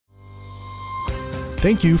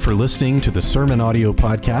Thank you for listening to the Sermon Audio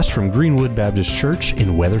Podcast from Greenwood Baptist Church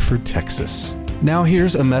in Weatherford, Texas. Now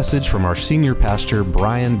here's a message from our senior pastor,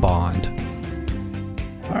 Brian Bond.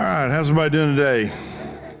 All right, how's everybody doing today?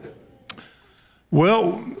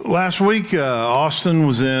 Well, last week, Austin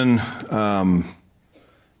was in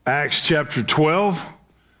Acts chapter 12.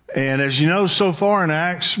 And as you know, so far in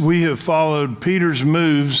Acts, we have followed Peter's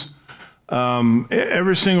moves,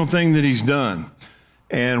 every single thing that he's done.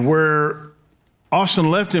 And where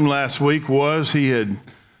Austin left him last week was he had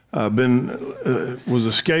he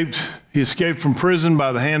escaped from prison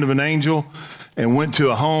by the hand of an angel and went to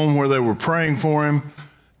a home where they were praying for him.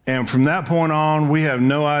 And from that point on, we have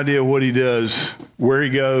no idea what he does, where he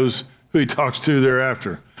goes, who he talks to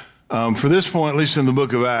thereafter. For this point, at least in the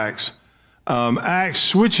book of Acts, Acts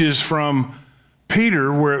switches from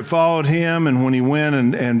Peter, where it followed him, and when he went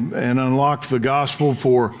and unlocked the gospel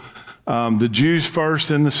for the Jews first,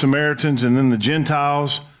 then the Samaritans, and then the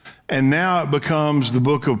Gentiles. And now it becomes the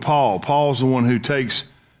book of Paul. Paul's the one who takes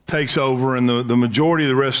over, and the majority of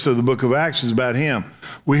the rest of the book of Acts is about him.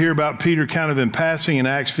 We hear about Peter kind of in passing in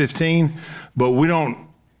Acts 15, but we don't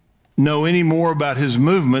know any more about his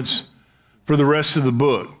movements for the rest of the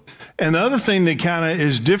book. And the other thing that kind of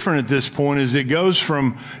is different at this point is it goes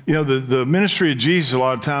from, the ministry of Jesus a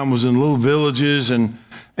lot of time was in little villages and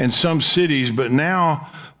some cities, but now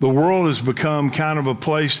the world has become kind of a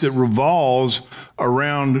place that revolves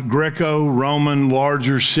around Greco-Roman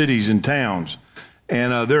larger cities and towns.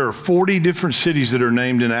 And there are 40 different cities that are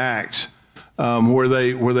named in Acts where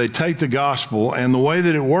they take the gospel. And the way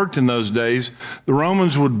that it worked in those days, the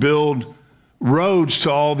Romans would build roads to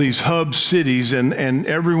all these hub cities, and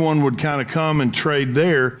everyone would kind of come and trade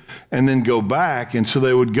there and then go back. And so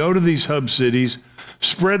they would go to these hub cities,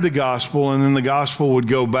 spread the gospel, and then the gospel would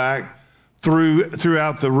go back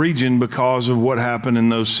throughout the region because of what happened in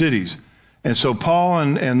those cities. And so Paul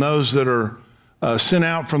and those that are sent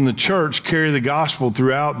out from the church carry the gospel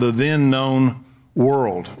throughout the then known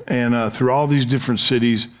world and through all these different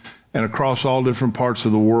cities and across all different parts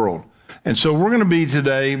of the world. And so we're going to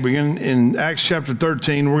begin in Acts chapter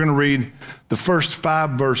 13. We're going to read the first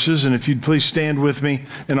 5 verses. And if you'd please stand with me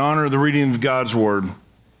in honor of the reading of God's word.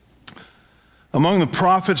 Among the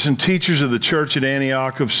prophets and teachers of the church at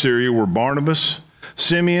Antioch of Syria were Barnabas,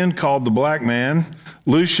 Simeon, called the Black Man,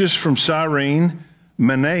 Lucius from Cyrene,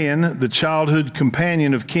 Manaen, the childhood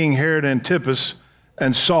companion of King Herod Antipas,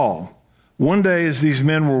 and Saul. One day as these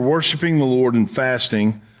men were worshiping the Lord and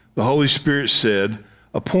fasting, the Holy Spirit said,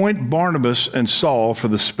 "Appoint Barnabas and Saul for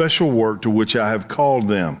the special work to which I have called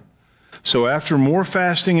them." So after more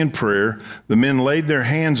fasting and prayer, the men laid their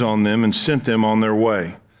hands on them and sent them on their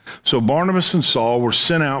way. So Barnabas and Saul were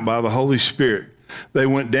sent out by the Holy Spirit. They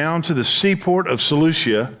went down to the seaport of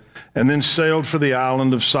Seleucia and then sailed for the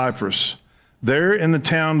island of Cyprus. There in the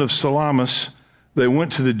town of Salamis, they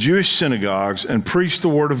went to the Jewish synagogues and preached the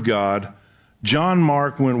word of God. John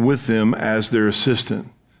Mark went with them as their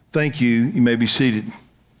assistant. Thank you. You may be seated.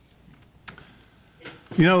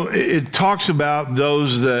 It talks about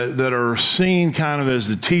those that are seen kind of as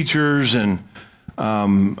the teachers and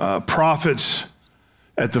prophets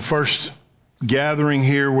at the first gathering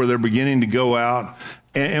here where they're beginning to go out.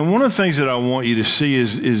 And one of the things that I want you to see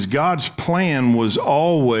is God's plan was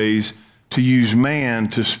always to use man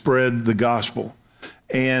to spread the gospel.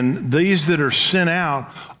 And these that are sent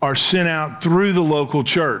out through the local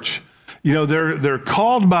church. They're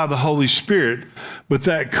called by the Holy Spirit, but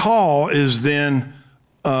that call is then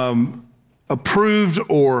approved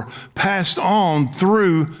or passed on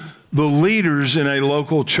through the leaders in a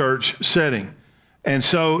local church setting. And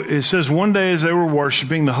so it says, one day as they were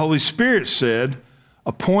worshiping, the Holy Spirit said,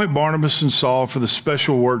 "Appoint Barnabas and Saul for the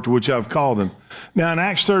special work to which I've called them." Now in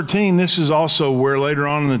Acts 13, this is also where later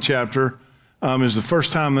on in the chapter is the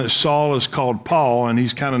first time that Saul is called Paul, and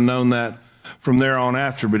he's kind of known that from there on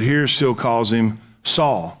after, but here still calls him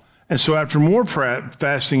Saul. And so after more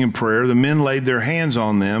fasting and prayer, the men laid their hands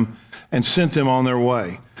on them and sent them on their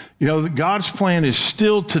way. God's plan is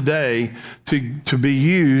still today to be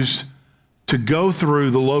used to go through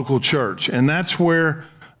the local church. And that's where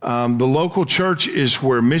the local church is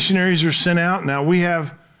where missionaries are sent out. Now we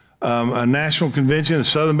have a national convention, the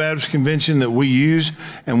Southern Baptist Convention, that we use,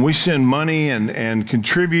 and we send money and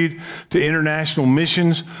contribute to international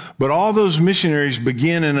missions. But all those missionaries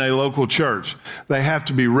begin in a local church. They have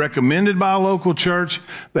to be recommended by a local church.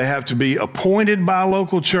 They have to be appointed by a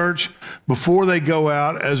local church before they go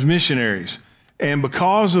out as missionaries. And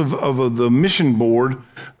because of the mission board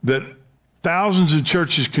that thousands of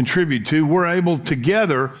churches contribute to, we're able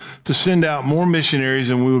together to send out more missionaries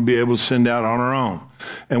than we would be able to send out on our own.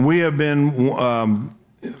 And we have been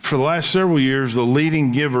for the last several years, the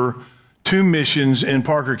leading giver to missions in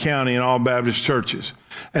Parker County in all Baptist churches.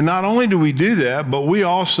 And not only do we do that, but we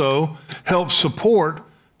also help support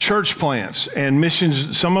church plants and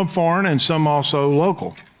missions, some of them foreign and some also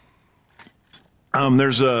local.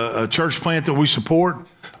 There's a church plant that we support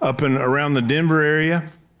up and around the Denver area,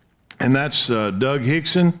 and that's Doug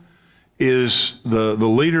Hickson is the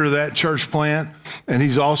leader of that church plant, and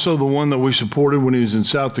he's also the one that we supported when he was in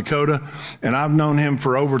South Dakota, and I've known him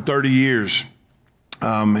for over 30 years.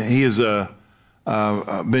 He has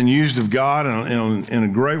been used of God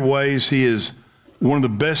in great ways. He is one of the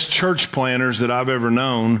best church planters that I've ever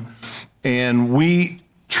known, and we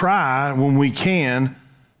try, when we can,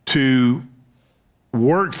 to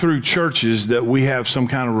work through churches that we have some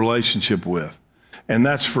kind of relationship with. And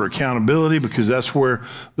that's for accountability, because that's where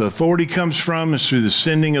the authority comes from, is through the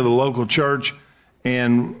sending of the local church.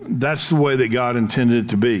 And that's the way that God intended it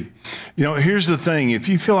to be. You know, here's the thing. If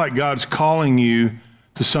you feel like God's calling you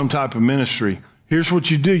to some type of ministry, here's what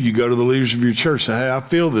you do. You go to the leaders of your church, say, hey, I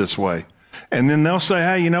feel this way. And then they'll say,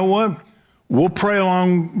 hey, you know what? We'll pray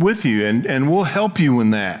along with you and we'll help you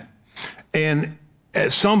in that. And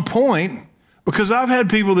at some point, because I've had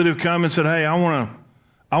people that have come and said, hey, I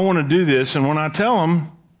want to do this. And when I tell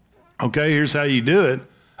them, okay, here's how you do it.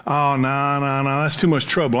 Oh, no, that's too much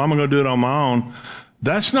trouble. I'm going to go do it on my own.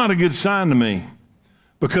 That's not a good sign to me.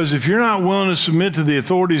 Because if you're not willing to submit to the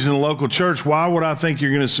authorities in the local church, why would I think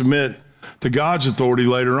you're going to submit to God's authority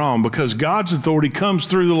later on? Because God's authority comes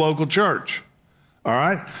through the local church. All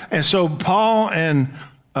right? And so Paul and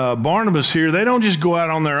Barnabas here, they don't just go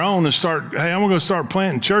out on their own and start, hey, I'm going to go start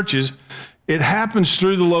planting churches. It happens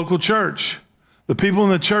through the local church. The people in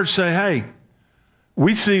the church say, hey,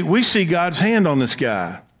 we see God's hand on this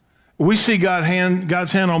guy. We see God's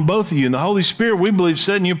hand on both of you. And the Holy Spirit, we believe,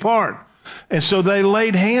 setting you apart. And so they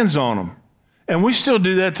laid hands on them. And we still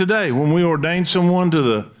do that today. When we ordain someone to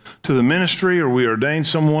the ministry, or we ordain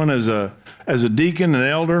someone as a deacon, an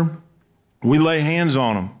elder, we lay hands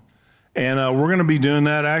on them. And we're going to be doing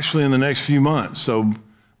that actually in the next few months. So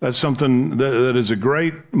that's something that is a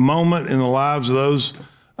great moment in the lives of those.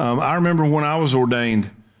 I remember when I was ordained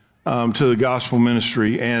to the gospel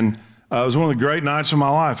ministry, and it was one of the great nights of my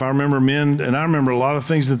life. I remember men, and I remember a lot of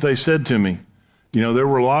things that they said to me. You know, there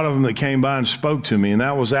were a lot of them that came by and spoke to me, and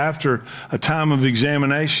that was after a time of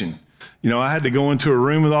examination. You know, I had to go into a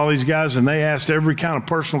room with all these guys, and they asked every kind of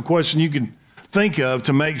personal question you could think of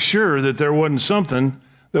to make sure that there wasn't something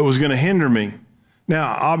that was going to hinder me.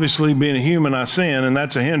 Now, obviously, being a human, I sin, and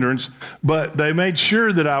that's a hindrance, but they made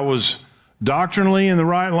sure that I was doctrinally in the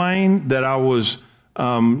right lane, that I was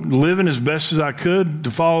living as best as I could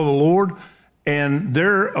to follow the Lord, and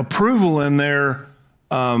their approval and their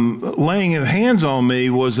laying of hands on me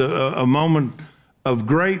was a moment of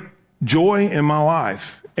great joy in my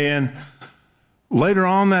life. And later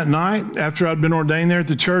on that night, after I'd been ordained there at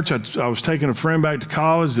the church, I was taking a friend back to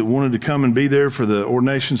college that wanted to come and be there for the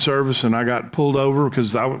ordination service, and I got pulled over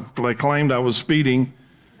because they claimed I was speeding.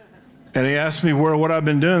 And he asked me what I'd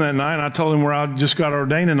been doing that night, and I told him where I just got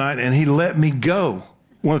ordained tonight, and he let me go.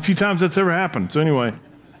 One of the few times that's ever happened. So anyway,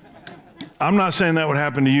 I'm not saying that would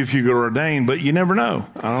happen to you if you got ordained, but you never know.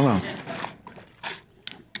 I don't know.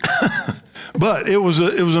 But it was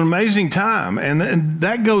an amazing time, and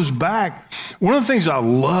that goes back. One of the things I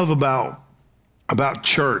love about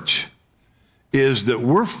church is that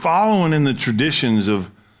we're following in the traditions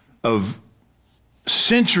of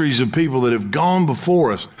centuries of people that have gone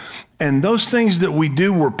before us, and those things that we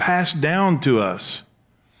do were passed down to us.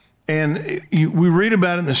 And we read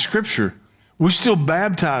about it in the Scripture. We still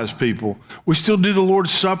baptize people. We still do the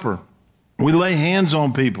Lord's Supper. We lay hands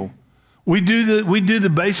on people. We do the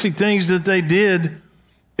basic things that they did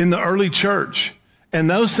in the early church. And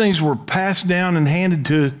those things were passed down and handed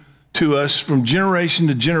to us from generation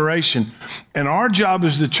to generation. And our job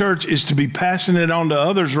as the church is to be passing it on to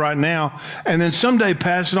others right now, and then someday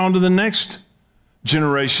pass it on to the next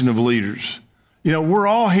generation of leaders. You know, we're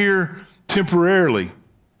all here temporarily.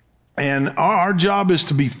 And our job is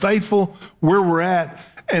to be faithful where we're at,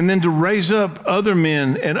 and then to raise up other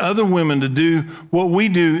men and other women to do what we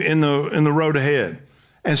do in the road ahead.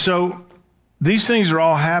 And so these things are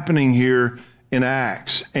all happening here in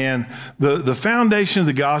Acts. And the foundation of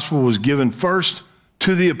the gospel was given first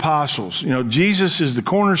to the apostles. You know, Jesus is the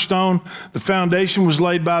cornerstone. The foundation was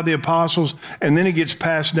laid by the apostles, and then it gets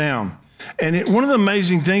passed down. And one of the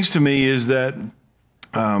amazing things to me is that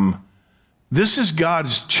this is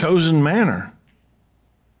God's chosen manner,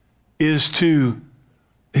 is to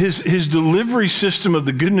his delivery system of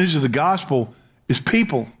the good news of the gospel is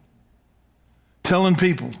people, telling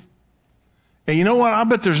people. And you know what? I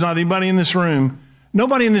bet there's not anybody in this room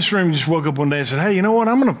Nobody in this room just woke up one day and said, hey, you know what?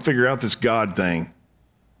 I'm going to figure out this God thing.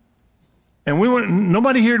 And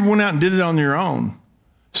nobody here went out and did it on their own.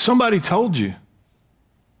 Somebody told you.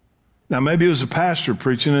 Now, maybe it was a pastor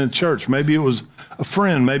preaching in a church. Maybe it was a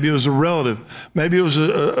friend. Maybe it was a relative. Maybe it was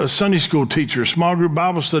a Sunday school teacher, a small group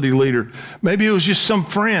Bible study leader. Maybe it was just some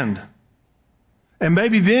friend. And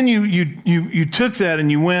maybe then you took that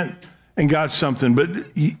and you went and got something. But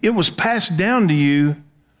it was passed down to you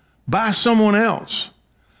by someone else,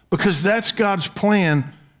 because that's God's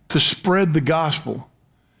plan to spread the gospel.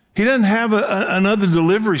 He doesn't have another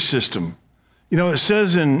delivery system. You know, it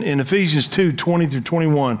says in Ephesians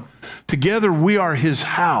 2:20-21, together we are his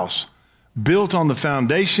house, built on the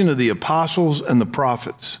foundation of the apostles and the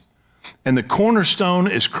prophets. And the cornerstone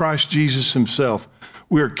is Christ Jesus himself.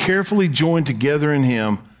 We are carefully joined together in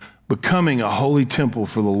him, becoming a holy temple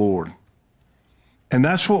for the Lord. And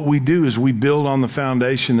that's what we do, is we build on the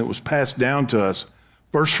foundation that was passed down to us,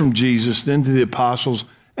 first from Jesus, then to the apostles,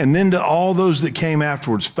 and then to all those that came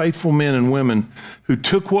afterwards, faithful men and women who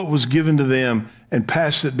took what was given to them and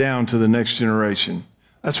passed it down to the next generation.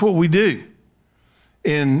 That's what we do.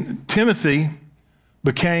 And Timothy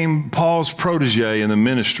became Paul's protege in the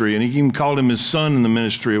ministry, and he even called him his son in the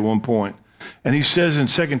ministry at one point. And he says in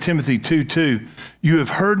 2 Timothy 2:2, you have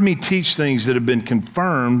heard me teach things that have been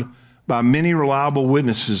confirmed by many reliable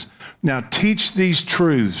witnesses. Now teach these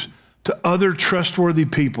truths to other trustworthy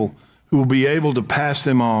people who will be able to pass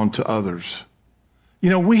them on to others. You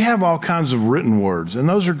know, we have all kinds of written words, and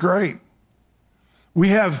those are great. We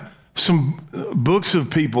have some books of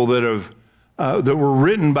people that were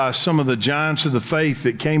written by some of the giants of the faith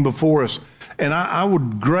that came before us, and I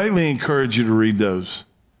would greatly encourage you to read those.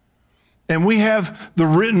 And we have the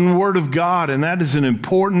written word of God, and that is an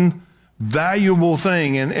important, valuable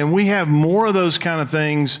thing. And we have more of those kind of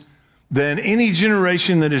things than any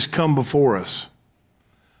generation that has come before us.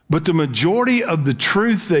 But the majority of the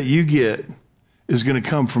truth that you get is going to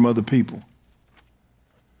come from other people.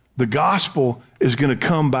 The gospel is going to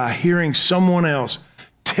come by hearing someone else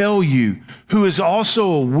tell you, who is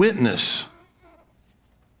also a witness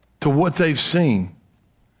to what they've seen.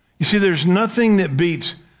 You see, there's nothing that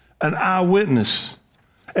beats an eyewitness.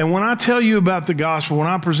 And when I tell you about the gospel, when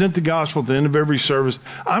I present the gospel at the end of every service,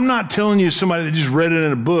 I'm not telling you as somebody that just read it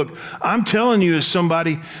in a book. I'm telling you as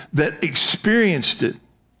somebody that experienced it.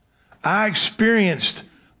 I experienced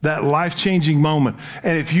that life-changing moment.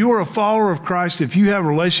 And if you are a follower of Christ, if you have a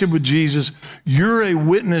relationship with Jesus, you're a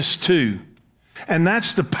witness too. And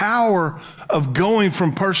that's the power of going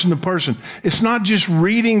from person to person. It's not just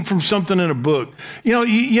reading from something in a book. You know,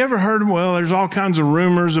 you ever heard, well, there's all kinds of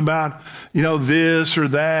rumors about, you know, this or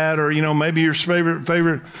that, or, you know, maybe your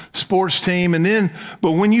favorite sports team.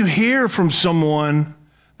 But when you hear from someone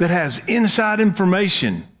that has inside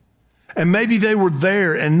information, and maybe they were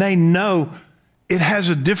there and they know, it has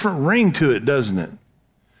a different ring to it, doesn't it?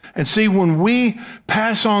 And see, when we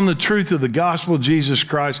pass on the truth of the gospel of Jesus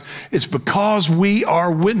Christ, it's because we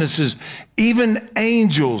are witnesses. Even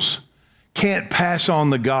angels can't pass on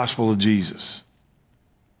the gospel of Jesus.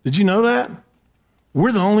 Did you know that?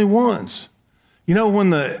 We're the only ones. You know, when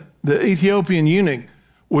the Ethiopian eunuch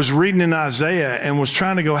was reading in Isaiah and was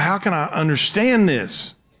trying to go, how can I understand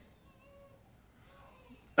this?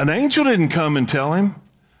 An angel didn't come and tell him.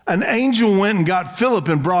 An angel went and got Philip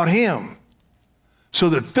and brought him so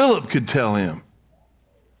that Philip could tell him.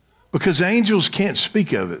 Because angels can't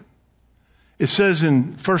speak of it. It says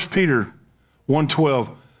in 1 Peter 1:12,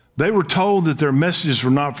 they were told that their messages were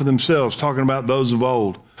not for themselves, talking about those of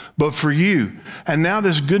old, but for you. And now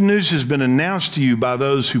this good news has been announced to you by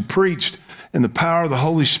those who preached in the power of the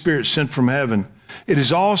Holy Spirit sent from heaven. It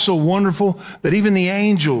is also wonderful that even the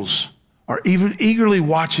angels are even eagerly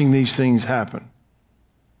watching these things happen.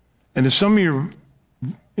 And in some of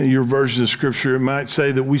your versions of Scripture, it might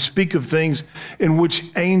say that we speak of things in which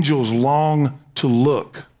angels long to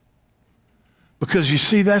look. Because you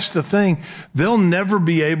see, that's the thing. They'll never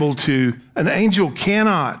be able to, an angel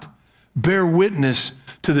cannot bear witness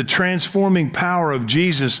to the transforming power of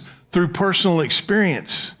Jesus through personal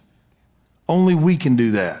experience. Only we can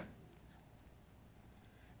do that.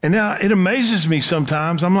 And now it amazes me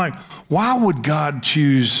sometimes. I'm like, why would God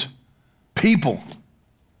choose people?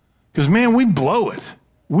 Because, man, we blow it.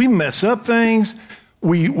 We mess up things.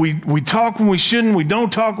 We talk when we shouldn't. We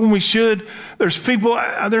don't talk when we should. There's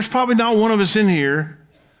probably not one of us in here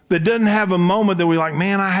that doesn't have a moment that we're like,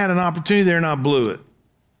 man, I had an opportunity there and I blew it.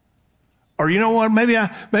 Or you know what, maybe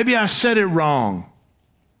I said it wrong.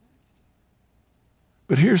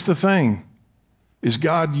 But here's the thing, is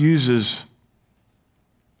God uses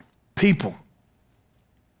people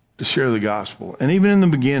to share the gospel. And even in the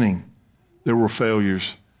beginning, there were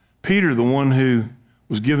failures. Peter, the one who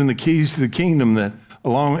was given the keys to the kingdom, that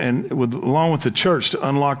along with the church to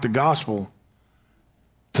unlock the gospel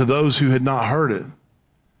to those who had not heard it,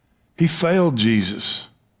 he failed Jesus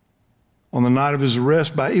on the night of his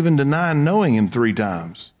arrest by even denying knowing him 3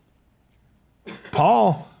 times.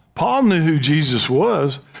 Paul knew who Jesus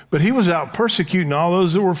was, but he was out persecuting all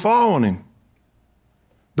those that were following him.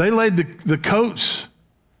 They laid the coats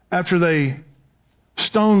after they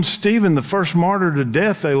stoned Stephen, the first martyr, to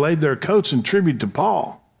death. They laid their coats in tribute to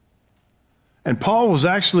Paul. And Paul was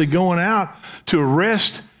actually going out to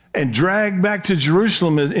arrest and drag back to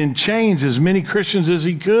Jerusalem in chains as many Christians as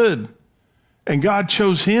he could. And God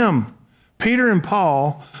chose him. Peter and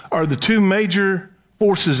Paul are the 2 major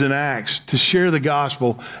forces in Acts to share the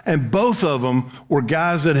gospel, and both of them were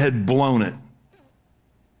guys that had blown it.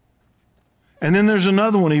 And then there's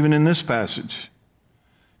another one even in this passage.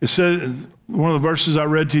 It says, one of the verses I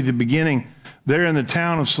read to you at the beginning, there in the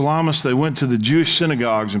town of Salamis, they went to the Jewish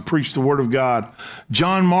synagogues and preached the word of God.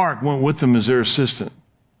 John Mark went with them as their assistant.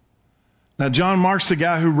 Now, John Mark's the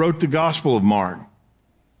guy who wrote the Gospel of Mark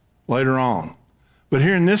later on. But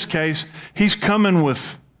here in this case, he's coming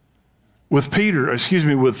with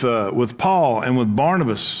Paul and with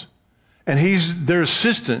Barnabas. And he's their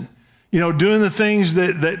assistant, doing the things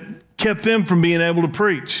that kept them from being able to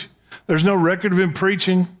preach. There's no record of him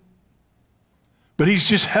preaching, but he's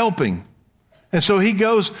just helping. And so he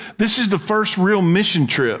goes, this is the first real mission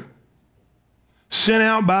trip sent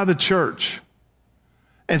out by the church.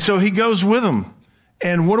 And so he goes with them.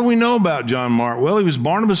 And what do we know about John Mark? Well, he was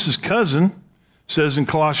Barnabas' cousin, says in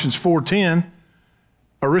Colossians 4:10.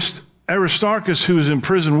 Aristarchus, who is in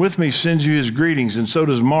prison with me, sends you his greetings, and so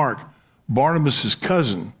does Mark, Barnabas'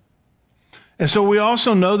 cousin. And so we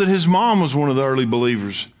also know that his mom was one of the early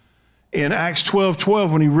believers. In Acts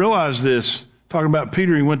 12:12, when he realized this, talking about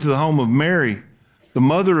Peter, he went to the home of Mary, the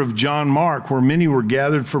mother of John Mark, where many were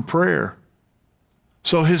gathered for prayer.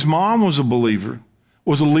 So his mom was a believer,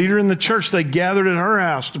 was a leader in the church. They gathered at her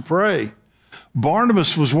house to pray.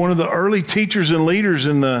 Barnabas was one of the early teachers and leaders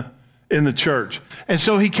in the church. And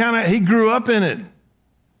so he grew up in it.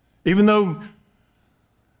 Even though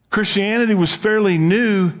Christianity was fairly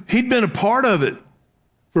new, he'd been a part of it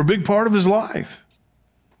for a big part of his life.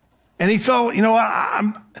 And he felt,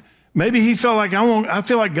 maybe he felt like, I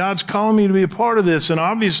feel like God's calling me to be a part of this. And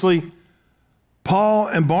obviously, Paul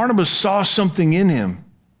and Barnabas saw something in him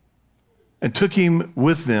and took him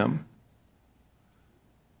with them.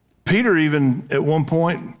 Peter even, at one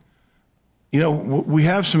point, we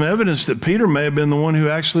have some evidence that Peter may have been the one who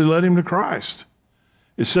actually led him to Christ.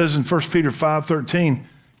 It says in 1 Peter 5:13,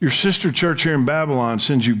 your sister church here in Babylon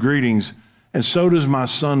sends you greetings, and so does my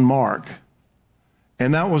son Mark.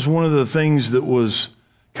 And that was one of the things that was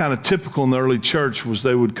kind of typical in the early church, was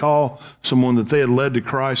they would call someone that they had led to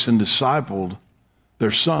Christ and discipled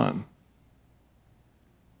their son.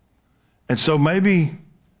 And so maybe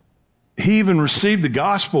he even received the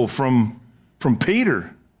gospel from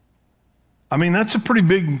Peter. I mean, that's a pretty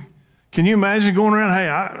big, can you imagine going around,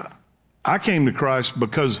 hey, I came to Christ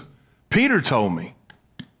because Peter told me.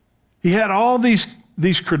 He had all these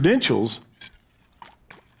credentials,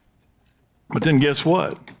 but then guess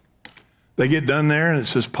what? They get done there, and it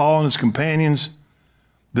says Paul and his companions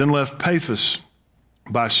then left Paphos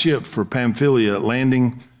by ship for Pamphylia,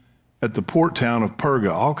 landing at the port town of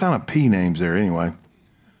Perga. All kind of P names there anyway.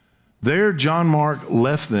 There, John Mark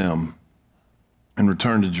left them and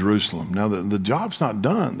returned to Jerusalem. Now, the job's not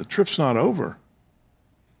done. The trip's not over.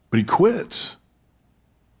 But he quits.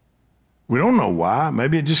 We don't know why.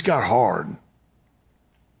 Maybe it just got hard.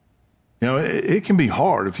 It can be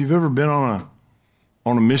hard. If you've ever been on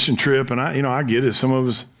a mission trip, and I get it. Some of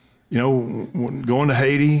us, going to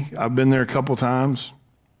Haiti, I've been there a couple times.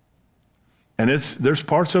 And there's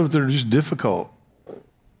parts of it that are just difficult.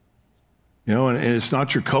 And it's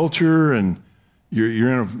not your culture, and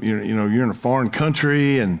you're in a foreign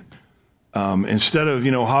country, and instead of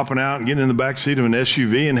hopping out and getting in the back seat of an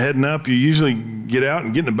SUV and heading up, you usually get out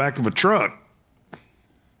and get in the back of a truck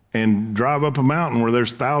and drive up a mountain where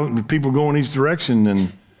there's thousands of people going each direction,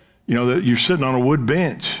 and you're sitting on a wood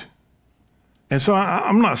bench. And so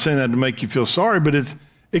I'm not saying that to make you feel sorry, but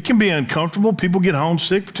it can be uncomfortable. People get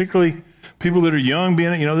homesick, particularly people that are young.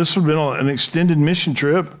 This would have been an extended mission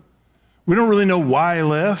trip. We don't really know why he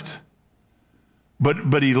left,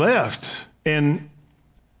 but he left. And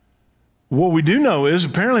what we do know is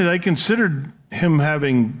apparently they considered him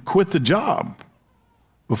having quit the job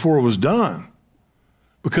before it was done.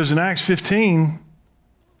 Because in Acts 15,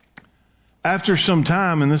 after some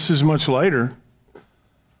time, and this is much later,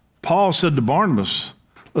 Paul said to Barnabas,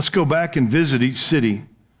 let's go back and visit each city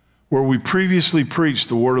where we previously preached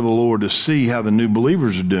the word of the Lord to see how the new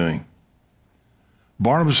believers are doing.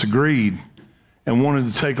 Barnabas agreed and wanted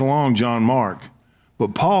to take along John Mark,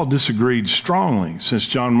 but Paul disagreed strongly since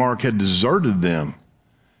John Mark had deserted them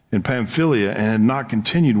in Pamphylia and had not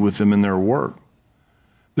continued with them in their work.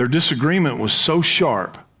 Their disagreement was so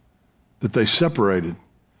sharp that they separated.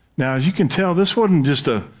 Now, as you can tell, this wasn't just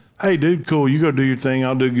a, hey, dude, cool, you go do your thing,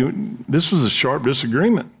 I'll do you. This was a sharp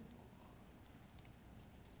disagreement.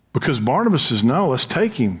 Because Barnabas says, no, let's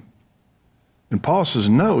take him. And Paul says,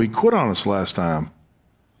 no, he quit on us last time.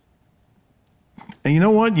 And you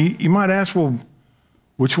know what? You might ask, well,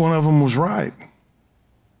 which one of them was right?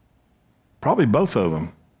 Probably both of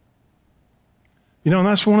them. You know, and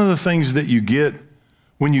that's one of the things that you get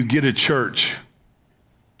when you get a church.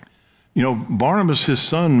 You know, Barnabas,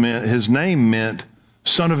 his name meant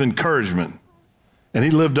son of encouragement. And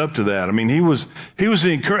he lived up to that. I mean, he was the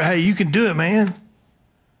encouragement. Hey, you can do it, man.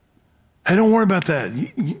 Hey, don't worry about that.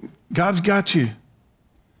 God's got you.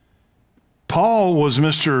 Paul was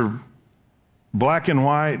Mr. Black and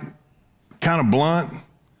white, kind of blunt.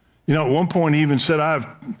 You know, at one point he even said,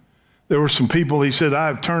 there were some people, he said,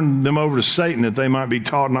 I've turned them over to Satan that they might be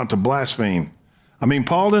taught not to blaspheme. I mean,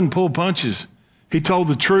 Paul didn't pull punches. He told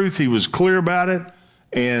the truth. He was clear about it.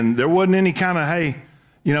 And there wasn't any kind of, hey,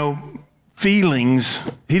 you know, feelings.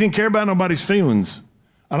 He didn't care about nobody's feelings.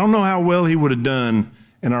 I don't know how well he would have done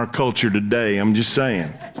in our culture today. I'm just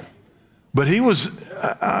saying. But he was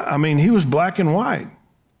black and white.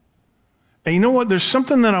 And you know what? There's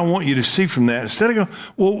something that I want you to see from that. Instead of going,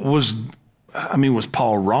 well, was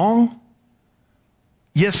Paul wrong?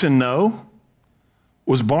 Yes and no.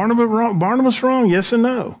 Was Barnabas wrong? Yes and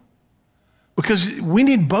no. Because we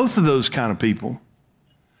need both of those kind of people.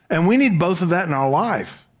 And we need both of that in our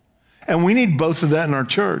life. And we need both of that in our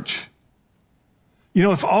church. You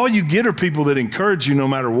know, if all you get are people that encourage you no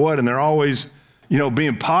matter what, and they're always, you know,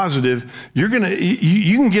 being positive, you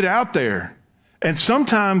can get out there. And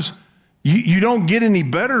sometimes you don't get any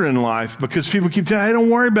better in life because people keep telling you, hey, don't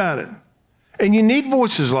worry about it. And you need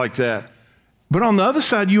voices like that. But on the other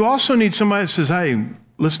side, you also need somebody that says, hey,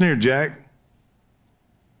 listen here, Jack.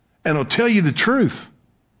 And will tell you the truth,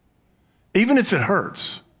 even if it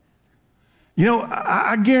hurts. You know,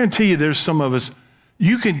 I guarantee you there's some of us,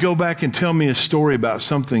 you can go back and tell me a story about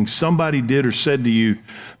something somebody did or said to you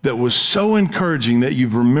that was so encouraging that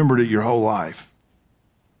you've remembered it your whole life.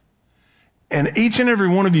 And each and every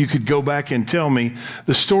one of you could go back and tell me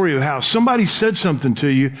the story of how somebody said something to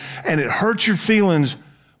you and it hurt your feelings,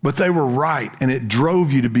 but they were right and it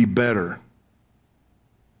drove you to be better.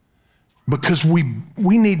 Because we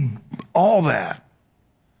need all that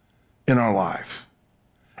in our life.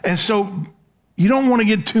 And so you don't want to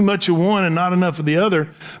get too much of one and not enough of the other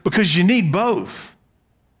because you need both.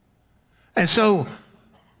 And so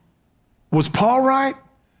was Paul right?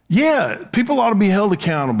 Yeah, people ought to be held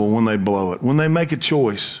accountable when they blow it, when they make a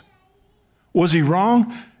choice. Was he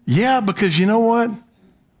wrong? Yeah, because you know what?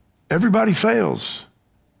 Everybody fails.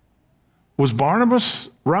 Was Barnabas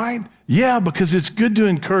right? Yeah, because it's good to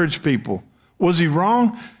encourage people. Was he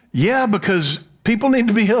wrong? Yeah, because people need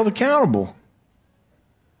to be held accountable.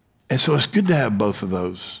 And so it's good to have both of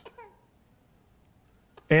those.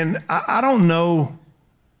 And I don't know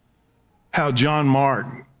how John Mark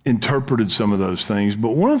interpreted some of those things,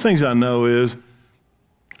 but one of the things I know is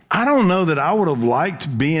I don't know that I would have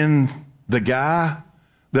liked being the guy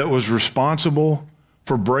that was responsible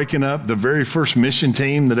for breaking up the very first mission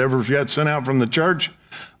team that ever got sent out from the church.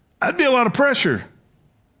 That'd be a lot of pressure.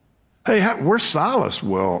 Hey, where's Silas?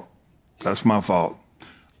 Well, that's my fault.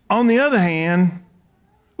 On the other hand,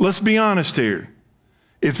 let's be honest here.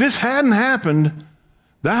 If this hadn't happened,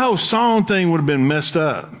 that whole song thing would have been messed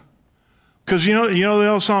up. Because you know the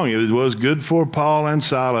old song, it was good for Paul and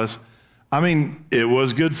Silas. I mean, it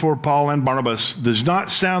was good for Paul and Barnabas. Does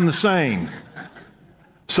not sound the same.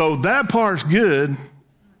 So that part's good.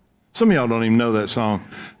 Some of y'all don't even know that song.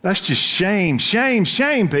 That's just shame, shame,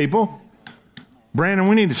 shame, people. Brandon,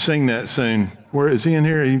 we need to sing that soon. Where is he in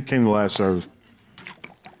here? He came to the last service.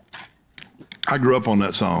 I grew up on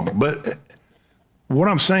that song. But what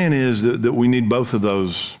I'm saying is that we need both of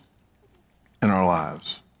those in our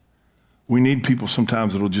lives. We need people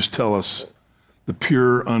sometimes that will just tell us the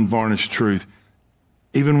pure, unvarnished truth,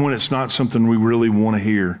 even when it's not something we really want to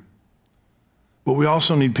hear. But we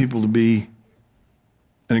also need people to be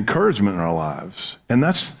an encouragement in our lives. And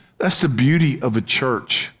that's the beauty of a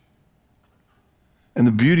church. And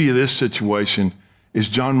the beauty of this situation is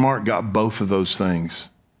John Mark got both of those things.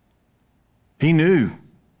 He knew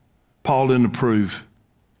Paul didn't approve.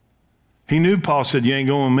 He knew Paul said, you ain't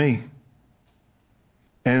going with me.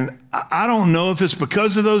 And I don't know if it's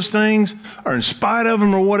because of those things or in spite of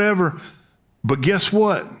them or whatever, but guess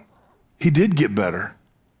what? He did get better.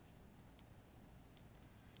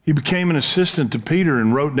 He became an assistant to Peter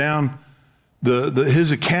and wrote down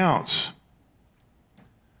his accounts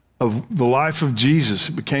of the life of Jesus.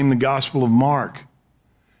 It became the Gospel of Mark.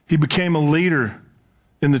 He became a leader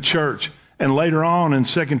in the church. And later on in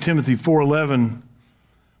 2 Timothy 4:11,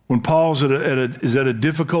 when Paul's is at a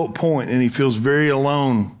difficult point and he feels very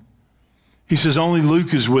alone, he says, only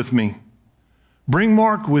Luke is with me. Bring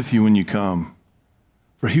Mark with you when you come,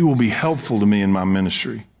 for he will be helpful to me in my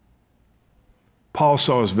ministry. Paul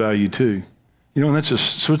saw his value too. You know, and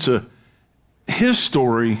his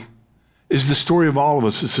story is the story of all of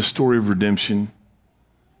us. It's a story of redemption.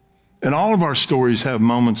 And all of our stories have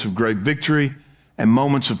moments of great victory and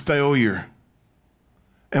moments of failure.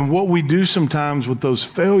 And what we do sometimes with those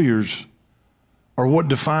failures are what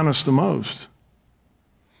define us the most.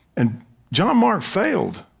 And John Mark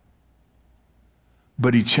failed,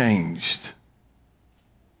 but he changed.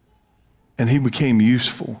 And he became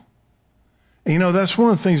useful. And you know, that's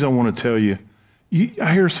one of the things I want to tell you.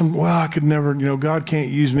 I hear I could never, God can't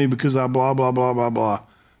use me because I blah, blah, blah, blah, blah.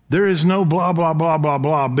 There is no blah, blah, blah, blah,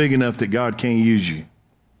 blah big enough that God can't use you.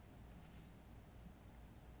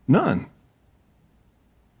 None.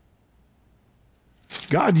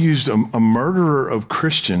 God used a murderer of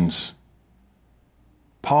Christians,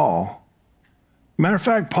 Paul. Matter of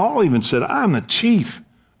fact, Paul even said, I'm the chief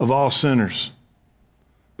of all sinners.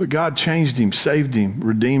 But God changed him, saved him,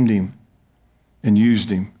 redeemed him, and used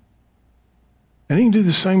him. And he can do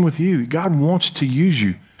the same with you. God wants to use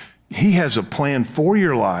you. He has a plan for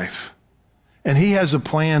your life, and he has a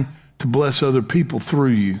plan to bless other people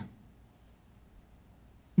through you,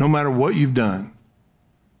 no matter what you've done.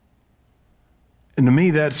 And to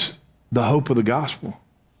me, that's the hope of the gospel.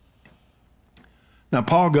 Now,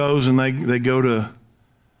 Paul goes and they go to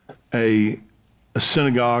a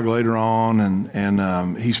synagogue later on,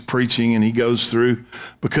 and he's preaching, and he goes through,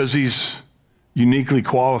 because he's uniquely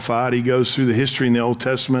qualified, he goes through the history in the Old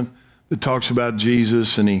Testament that talks about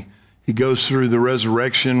Jesus, and he goes through the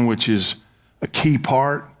resurrection, which is a key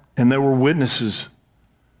part, and there were witnesses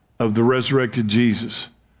of the resurrected Jesus.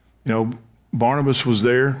 Barnabas was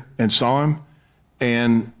there and saw him,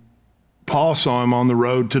 and Paul saw him on the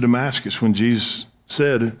road to Damascus when Jesus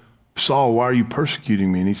said, Saul, why are you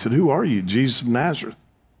persecuting me? And he said, who are you? Jesus of Nazareth.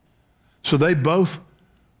 So they both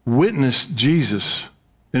witnessed Jesus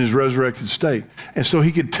in his resurrected state. And so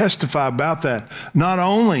he could testify about that, not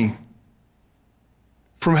only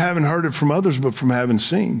from having heard it from others, but from having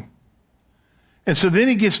seen. And so then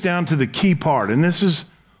he gets down to the key part, and this is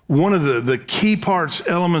one of the key parts,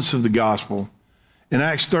 elements of the gospel. In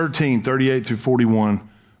Acts 13, 38 through 41,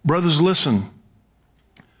 brothers, listen.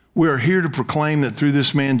 We are here to proclaim that through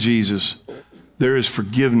this man Jesus, there is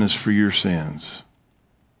forgiveness for your sins.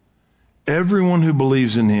 Everyone who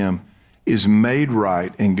believes in him is made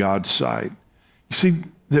right in God's sight. You see,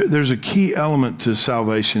 there's a key element to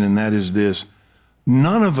salvation, and that is this.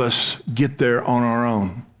 None of us get there on our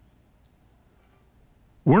own.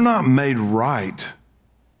 We're not made right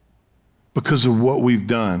because of what we've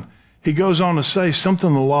done. He goes on to say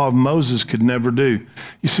something the law of Moses could never do.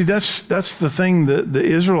 You see, that's the thing that the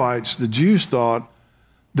Israelites, the Jews, thought,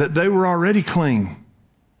 that they were already clean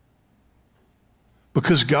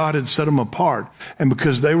because God had set them apart, and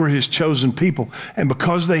because they were his chosen people, and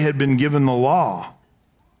because they had been given the law.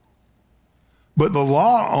 But the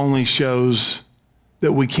law only shows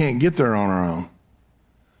that we can't get there on our own.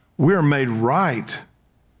 We're made right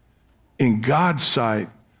in God's sight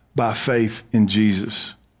by faith in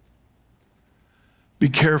Jesus. Be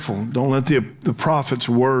careful. Don't let the prophet's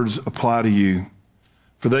words apply to you.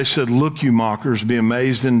 For they said, look, you mockers, be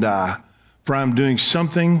amazed and die. For I'm doing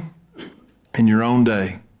something in your own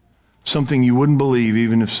day, something you wouldn't believe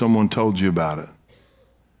even if someone told you about it.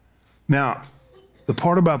 Now, the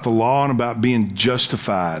part about the law and about being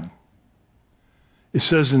justified, it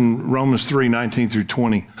says in Romans 3, 19 through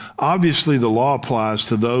 20, obviously the law applies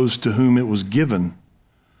to those to whom it was given.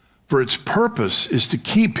 For its purpose is to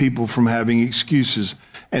keep people from having excuses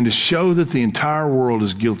and to show that the entire world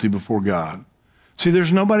is guilty before God. See,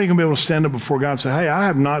 there's nobody going to be able to stand up before God and say, hey, I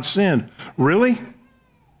have not sinned. Really?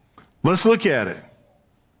 Let's look at it.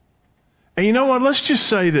 And you know what? Let's just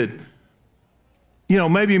say that,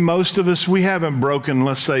 maybe most of us, we haven't broken,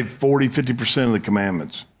 let's say 40, 50% of the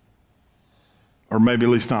commandments. Or maybe at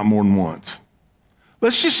least not more than once.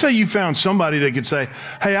 Let's just say you found somebody that could say,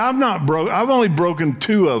 hey, I've only broken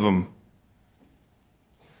 2 of them.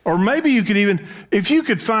 Or maybe you could even, if you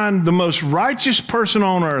could find the most righteous person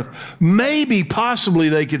on earth, maybe possibly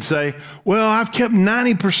they could say, well, I've kept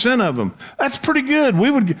 90% of them. That's pretty good. We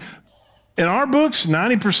would, in our books,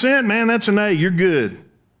 90%, man, that's an A, you're good.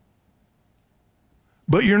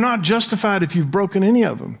 But you're not justified if you've broken any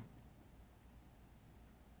of them.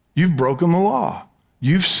 You've broken the law.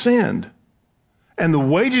 You've sinned. And the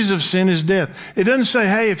wages of sin is death. It doesn't say,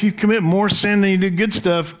 hey, if you commit more sin than you do good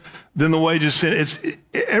stuff, then the wages of sin. It's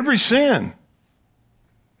every sin.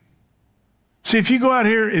 See, if you go out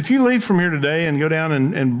here, if you leave from here today and go down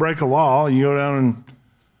and break a law, and you go down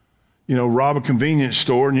and, rob a convenience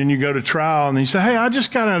store, and then you go to trial, and then you say, hey, I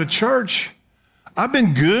just got out of church. I've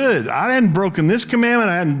been good. I hadn't broken this commandment.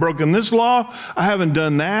 I hadn't broken this law. I haven't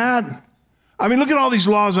done that. I mean, look at all these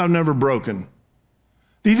laws I've never broken.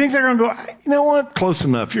 Do you think they're going to go, you know what? Close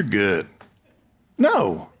enough. You're good.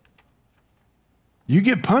 No. You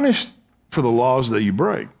get punished for the laws that you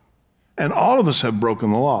break. And all of us have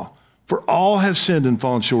broken the law. For all have sinned and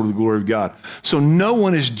fallen short of the glory of God. So no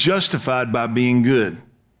one is justified by being good.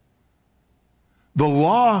 The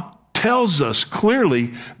law tells us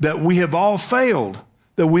clearly that we have all failed,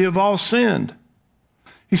 that we have all sinned.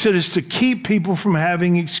 He said it's to keep people from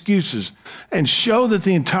having excuses and show that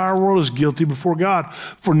the entire world is guilty before God.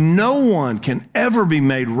 For no one can ever be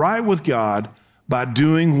made right with God by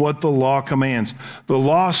doing what the law commands. The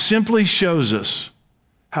law simply shows us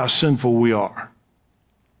how sinful we are.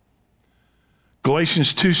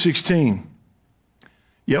 Galatians 2:16.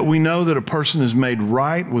 Yet we know that a person is made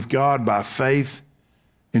right with God by faith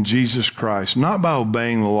in Jesus Christ, not by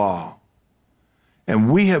obeying the law. And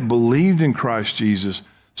we have believed in Christ Jesus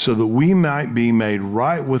so that we might be made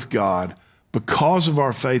right with God because of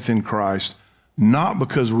our faith in Christ, not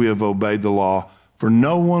because we have obeyed the law. For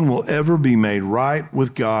no one will ever be made right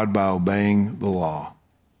with God by obeying the law.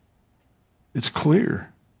 It's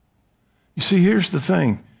clear. You see, here's the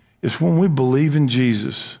thing. It's when we believe in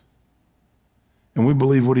Jesus and we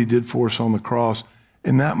believe what he did for us on the cross,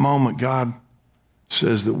 in that moment, God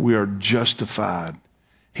says that we are justified.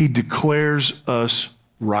 He declares us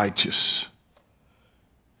righteous.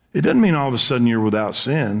 It doesn't mean all of a sudden you're without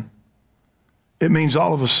sin. It means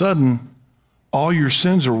all of a sudden all your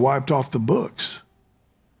sins are wiped off the books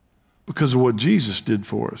because of what Jesus did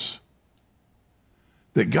for us.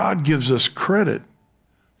 That God gives us credit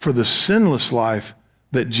for the sinless life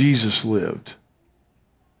that Jesus lived.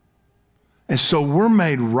 And so we're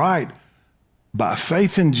made right by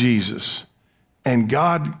faith in Jesus, and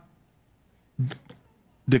God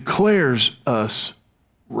declares us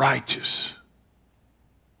righteous.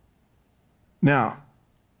 Now,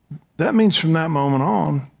 that means from that moment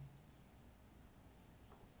on,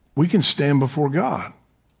 we can stand before God.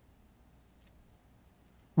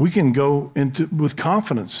 We can go with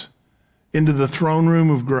confidence into the throne room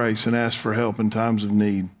of grace and ask for help in times of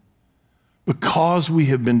need because we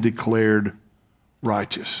have been declared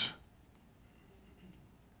righteous.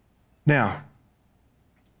 Now,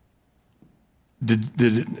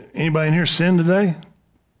 did anybody in here sin today?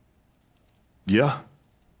 Yeah.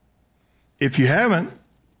 If you haven't,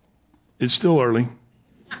 it's still early.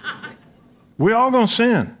 We're all going to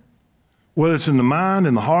sin. Whether it's in the mind,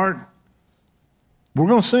 in the heart, we're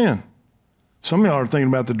going to sin. Some of y'all are thinking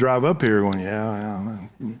about the drive up here going, yeah.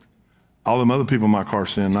 All them other people in my car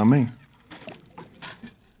sinned, not me.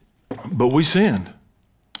 But we sinned.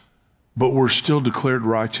 But we're still declared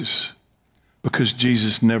righteous because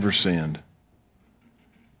Jesus never sinned.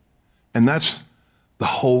 And that's the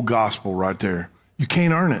whole gospel right there. You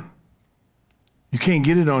can't earn it. You can't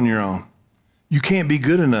get it on your own. You can't be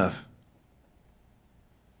good enough.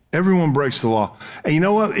 Everyone breaks the law. And you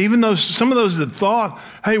know what? Even those, some of those that thought,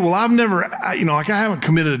 hey, well, I've never, I haven't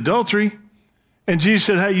committed adultery. And Jesus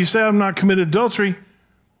said, hey, you say I've not committed adultery,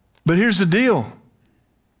 but here's the deal.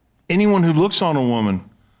 Anyone who looks on a woman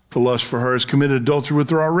to lust for her has committed adultery with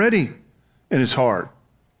her already in his heart.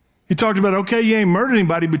 He talked about, okay, you ain't murdered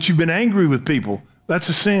anybody, but you've been angry with people. That's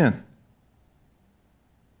a sin.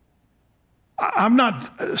 I've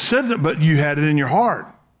not said that, but you had it in your heart.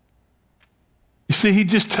 You see, he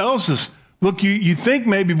just tells us, look, you think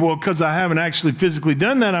maybe, well, because I haven't actually physically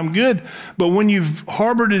done that, I'm good. But when you've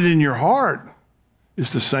harbored it in your heart,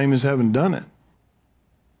 it's the same as having done it.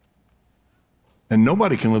 And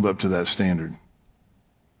nobody can live up to that standard.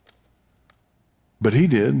 But he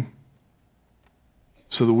did,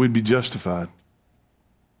 so that we'd be justified.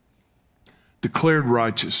 Declared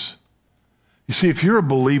righteous. You see, if you're a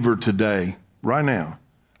believer today, right now,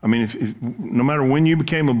 I mean, if no matter when you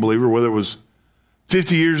became a believer, whether it was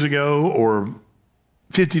 50 years ago or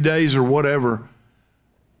 50 days or whatever,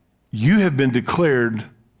 you have been declared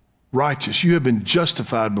righteous. You have been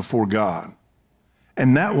justified before God.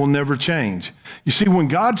 And that will never change. You see, when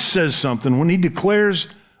God says something, when he declares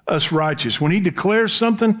us righteous, when he declares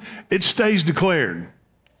something, it stays declared.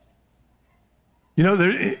 You know,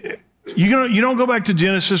 you don't go back to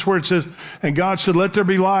Genesis where it says, and God said, let there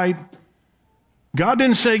be light. God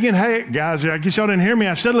didn't say again, hey, guys, I guess y'all didn't hear me.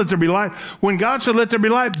 I said, let there be light. When God said, let there be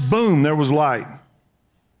light, boom, there was light.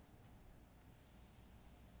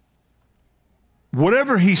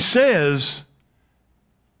 Whatever he says,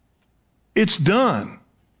 it's done.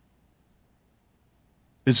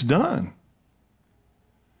 It's done.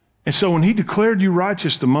 And so when he declared you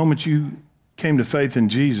righteous the moment you came to faith in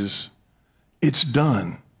Jesus, it's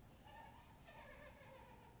done.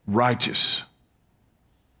 Righteous.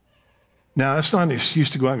 Now, that's not an excuse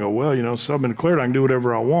to go out and go, well, you know, so I've been declared, I can do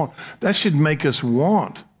whatever I want. That should make us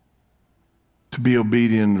want to be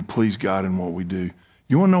obedient and to please God in what we do.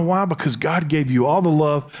 You want to know why? Because God gave you all the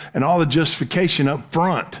love and all the justification up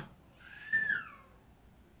front.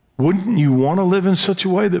 Wouldn't you want to live in such a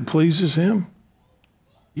way that pleases him?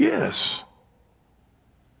 Yes.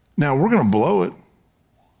 Now, we're going to blow it,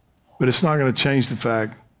 but it's not going to change the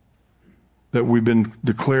fact that we've been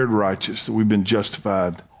declared righteous, that we've been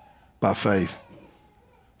justified by faith.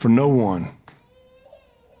 For no one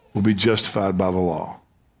will be justified by the law.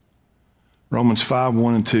 Romans 5,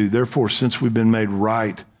 1 and 2. Therefore, since we've been made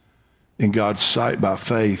right in God's sight by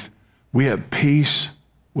faith, we have peace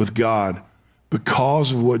with God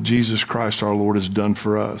because of what Jesus Christ our Lord has done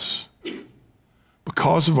for us.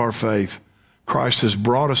 Because of our faith, Christ has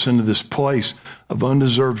brought us into this place of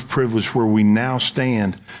undeserved privilege where we now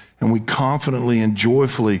stand, and we confidently and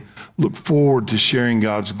joyfully look forward to sharing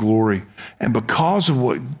God's glory. And because of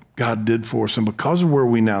what God did for us and because of where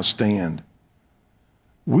we now stand,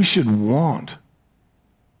 we should want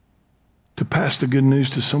to pass the good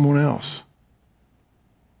news to someone else.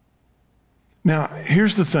 Now,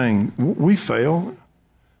 here's the thing. We fail.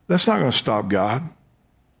 That's not going to stop God.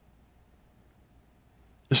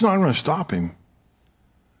 It's not going to stop him.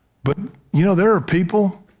 But, you know, there are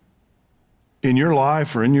people in your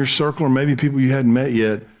life or in your circle or maybe people you hadn't met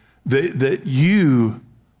yet that you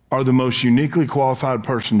are the most uniquely qualified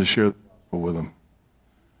person to share the gospel with them.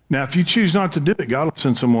 Now, if you choose not to do it, God will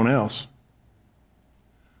send someone else.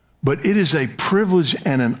 But it is a privilege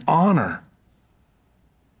and an honor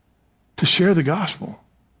to share the gospel.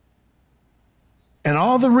 And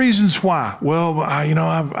all the reasons why, well,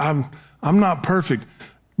 I'm not perfect.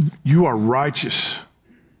 You are righteous.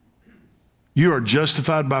 You are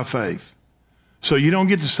justified by faith. So you don't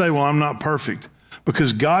get to say, well, I'm not perfect,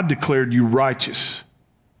 because God declared you righteous.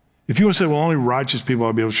 If you want to say, well, only righteous people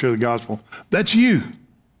will be able to share the gospel, that's you.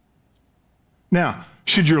 Now,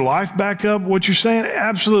 should your life back up what you're saying?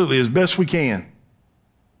 Absolutely, as best we can.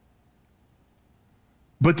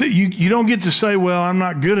 But you don't get to say, well, I'm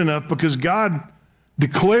not good enough, because God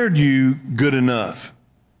declared you good enough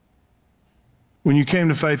when you came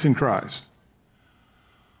to faith in Christ.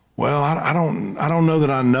 Well, I don't know that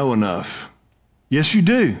I know enough. Yes, you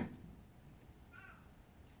do.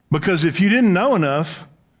 Because if you didn't know enough,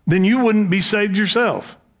 then you wouldn't be saved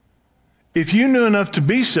yourself. If you knew enough to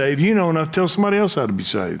be saved, you know enough to tell somebody else how to be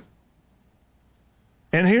saved.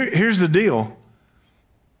 And here's the deal.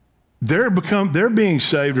 Their being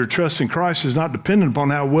saved or trusting Christ is not dependent upon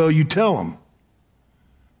how well you tell them.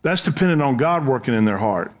 That's dependent on God working in their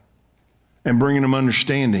heart and bringing them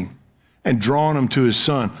understanding and drawing them to his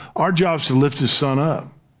son. Our job is to lift his son up.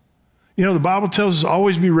 You know, the Bible tells us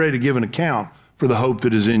always be ready to give an account for the hope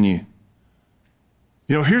that is in you.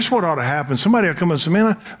 You know, here's what ought to happen. Somebody will come up and say,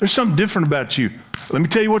 man, there's something different about you. Let me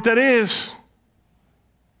tell you what that is.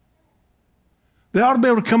 They ought to be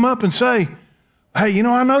able to come up and say, hey, you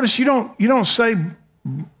know, I noticed you don't say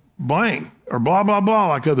blank or blah, blah, blah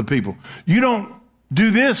like other people. You don't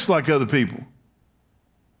do this like other people.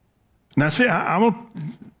 Now, see,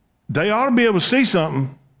 they ought to be able to see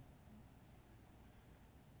something.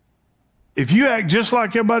 If you act just like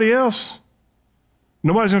everybody else,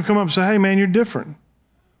 nobody's going to come up and say, hey, man, you're different.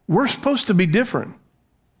 We're supposed to be different.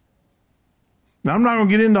 Now, I'm not going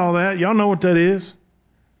to get into all that. Y'all know what that is.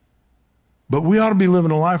 But we ought to be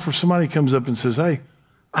living a life where somebody comes up and says, hey,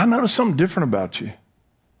 I noticed something different about you.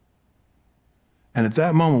 And at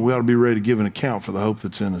that moment, we ought to be ready to give an account for the hope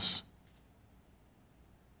that's in us.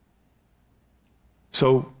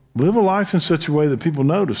 So live a life in such a way that people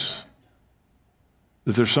notice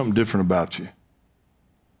that there's something different about you.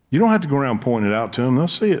 You don't have to go around pointing it out to them. They'll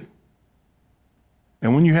see it.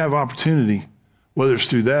 And when you have opportunity, whether it's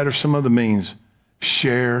through that or some other means,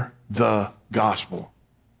 share the gospel.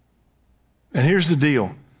 And here's the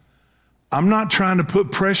deal. I'm not trying to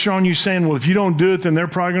put pressure on you saying, well, if you don't do it, then they're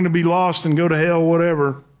probably going to be lost and go to hell,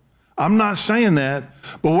 whatever. I'm not saying that.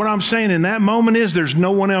 But what I'm saying in that moment is there's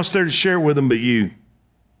no one else there to share with them but you.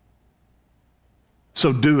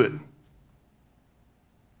 So do it.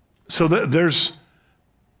 So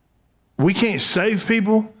we can't save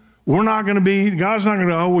people. We're not going to be, God's not going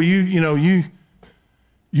to, oh, well, you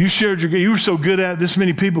shared you were so good at it, this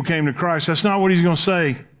many people came to Christ. That's not what he's going to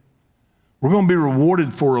say. We're going to be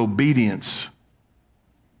rewarded for obedience.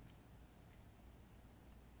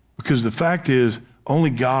 Because the fact is, only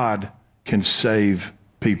God can save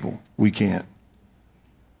people. We can't.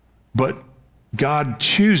 But God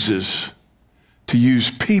chooses to use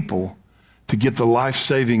people to get the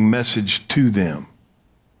life-saving message to them.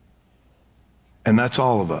 And that's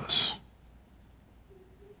all of us.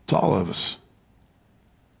 It's all of us.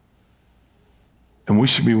 And we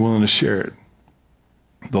should be willing to share it.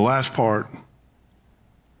 The last part,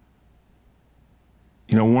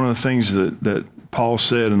 one of the things that Paul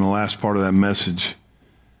said in the last part of that message,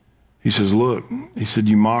 he says, look, he said,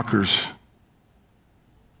 you mockers,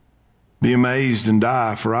 be amazed and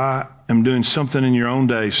die, for I am doing something in your own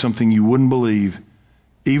day, something you wouldn't believe,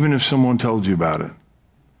 even if someone told you about it.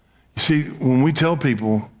 You see, when we tell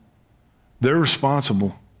people, they're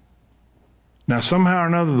responsible. Now, somehow or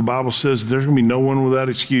another, the Bible says there's going to be no one without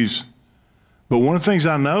excuse. But one of the things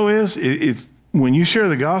I know is when you share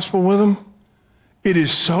the gospel with them, it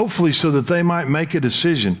is hopefully so that they might make a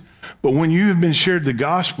decision. But when you have been shared the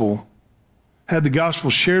gospel, had the gospel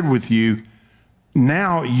shared with you,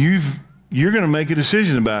 now you're going to make a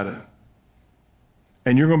decision about it.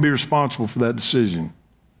 And you're going to be responsible for that decision.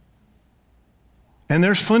 And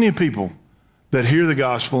there's plenty of people that hear the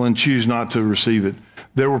gospel and choose not to receive it.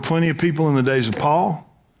 There were plenty of people in the days of Paul.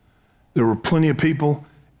 There were plenty of people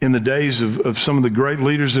in the days of some of the great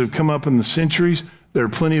leaders that have come up in the centuries. There are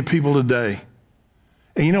plenty of people today.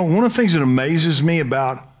 And one of the things that amazes me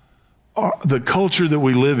about the culture that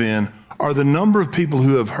we live in are the number of people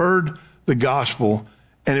who have heard the gospel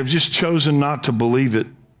and have just chosen not to believe it.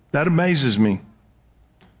 That amazes me.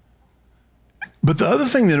 But the other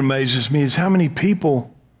thing that amazes me is how many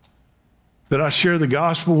people that I share the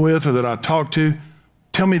gospel with or that I talk to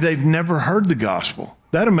tell me they've never heard the gospel.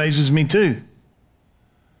 That amazes me too.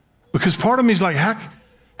 Because part of me is like,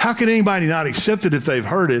 how can anybody not accept it if they've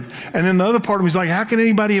heard it? And then the other part of me is like, how can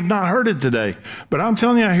anybody have not heard it today? But I'm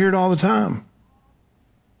telling you, I hear it all the time.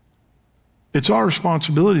 It's our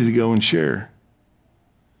responsibility to go and share.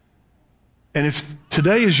 And if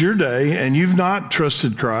today is your day and you've not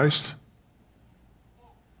trusted Christ,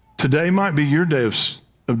 today might be your day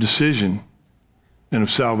of decision and of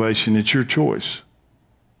salvation. It's your choice.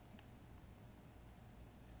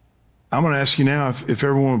 I'm going to ask you now if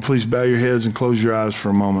everyone would please bow your heads and close your eyes for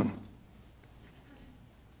a moment.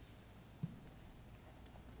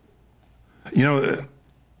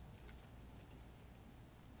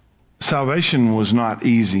 Salvation was not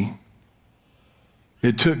easy.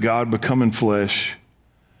 It took God becoming flesh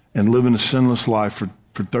and living a sinless life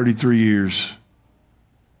for 33 years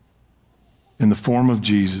in the form of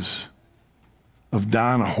Jesus, of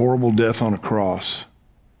dying a horrible death on a cross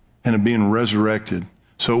and of being resurrected.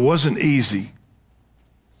 So it wasn't easy,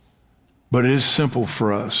 but it is simple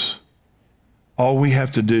for us. All we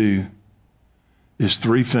have to do is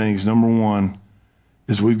three things. Number one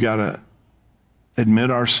is we've got to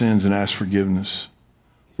admit our sins and ask forgiveness.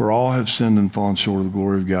 For all have sinned and fallen short of the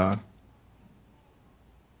glory of God.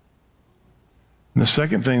 And the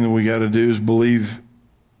second thing that we got to do is believe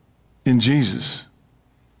in Jesus,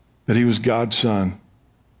 that he was God's son,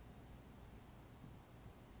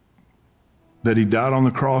 that he died on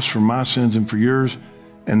the cross for my sins and for yours,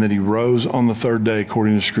 and that he rose on the third day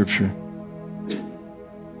according to Scripture.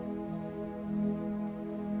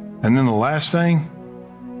 And then the last thing,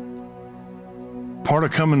 part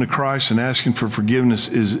of coming to Christ and asking for forgiveness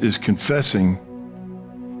is confessing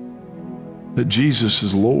that Jesus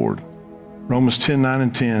is Lord. Romans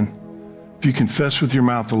 10:9-10. If you confess with your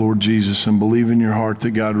mouth the Lord Jesus and believe in your heart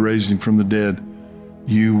that God raised him from the dead,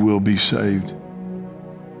 you will be saved.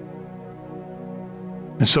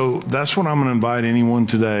 And so that's what I'm going to invite anyone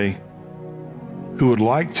today who would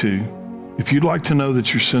like to, if you'd like to know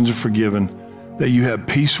that your sins are forgiven, that you have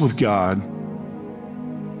peace with God,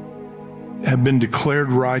 have been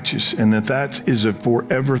declared righteous, and that is a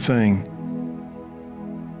forever thing,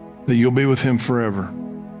 that you'll be with him forever.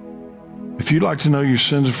 If you'd like to know your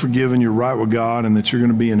sins are forgiven, you're right with God, and that you're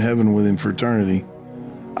going to be in heaven with him for eternity,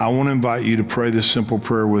 I want to invite you to pray this simple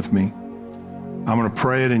prayer with me. I'm going to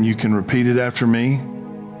pray it, and you can repeat it after me.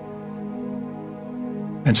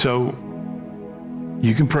 And so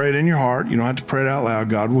you can pray it in your heart. You don't have to pray it out loud.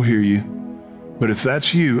 God will hear you. But if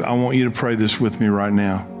that's you, I want you to pray this with me right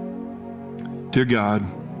now. Dear God,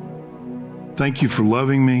 thank you for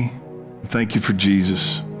loving me. Thank you for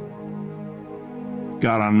Jesus.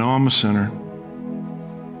 God, I know I'm a sinner.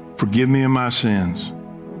 Forgive me of my sins.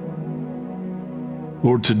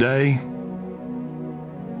 Lord, today,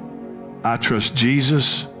 I trust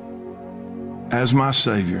Jesus as my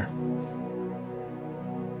Savior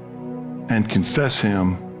and confess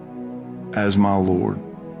Him as my Lord.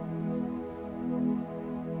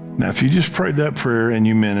 Now, if you just prayed that prayer and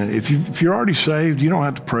you meant it, if you're already saved, you don't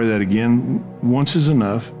have to pray that again. Once is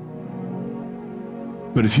enough.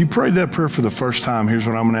 But if you prayed that prayer for the first time, here's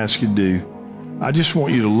what I'm going to ask you to do. I just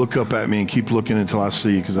want you to look up at me and keep looking until I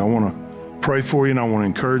see you, because I want to pray for you and I want to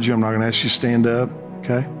encourage you. I'm not going to ask you to stand up,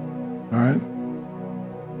 okay? All right?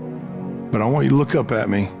 But I want you to look up at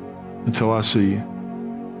me until I see you,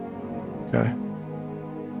 okay?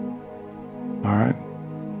 All right?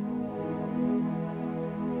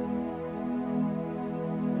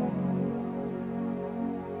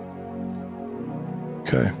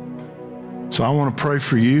 Okay. So I want to pray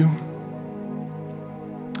for you.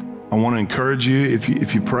 I want to encourage you.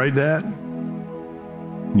 If you prayed that,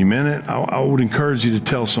 and you meant it, I would encourage you to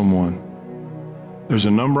tell someone. There's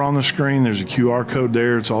a number on the screen. There's a QR code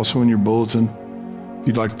there. It's also in your bulletin. If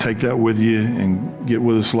you'd like to take that with you and get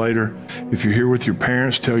with us later. If you're here with your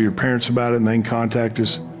parents, tell your parents about it and they can contact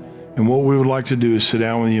us. And what we would like to do is sit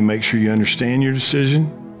down with you and make sure you understand your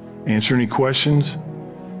decision, answer any questions,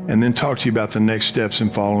 and then talk to you about the next steps in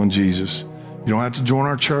following Jesus. You don't have to join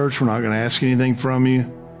our church. We're not going to ask anything from you.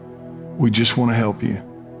 We just want to help you.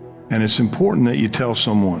 And it's important that you tell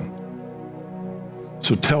someone.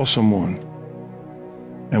 So tell someone.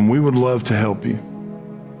 And we would love to help you.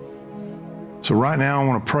 So right now, I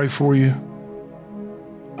want to pray for you.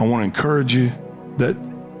 I want to encourage you that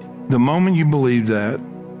the moment you believe that,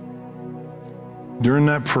 during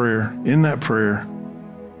that prayer, in that prayer,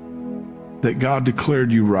 that God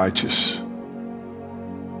declared you righteous.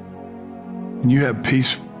 And you have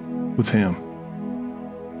peace with Him.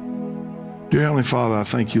 Dear Heavenly Father, I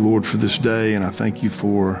thank you, Lord, for this day, and I thank you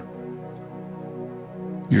for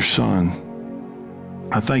your Son.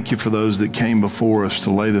 I thank you for those that came before us to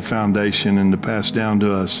lay the foundation and to pass down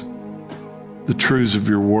to us the truths of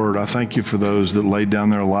your word. I thank you for those that laid down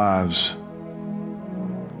their lives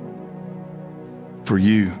for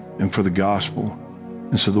you and for the gospel,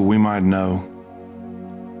 and so that we might know.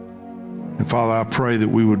 And Father, I pray that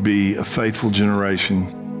we would be a faithful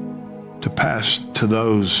generation to pass to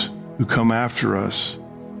those who come after us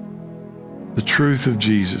the truth of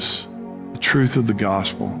Jesus, the truth of the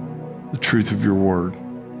gospel, the truth of your word.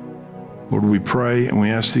 Lord, we pray and we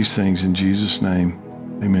ask these things in Jesus' name.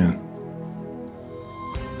 Amen.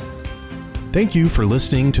 Thank you for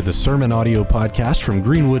listening to the Sermon Audio Podcast from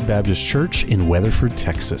Greenwood Baptist Church in Weatherford,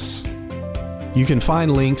 Texas. You can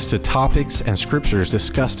find links to topics and scriptures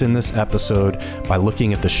discussed in this episode by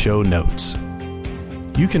looking at the show notes.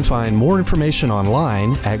 You can find more information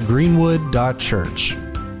online at greenwood.church.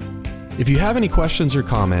 If you have any questions or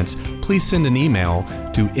comments, please send an email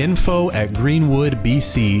to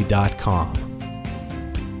info@greenwoodbc.com.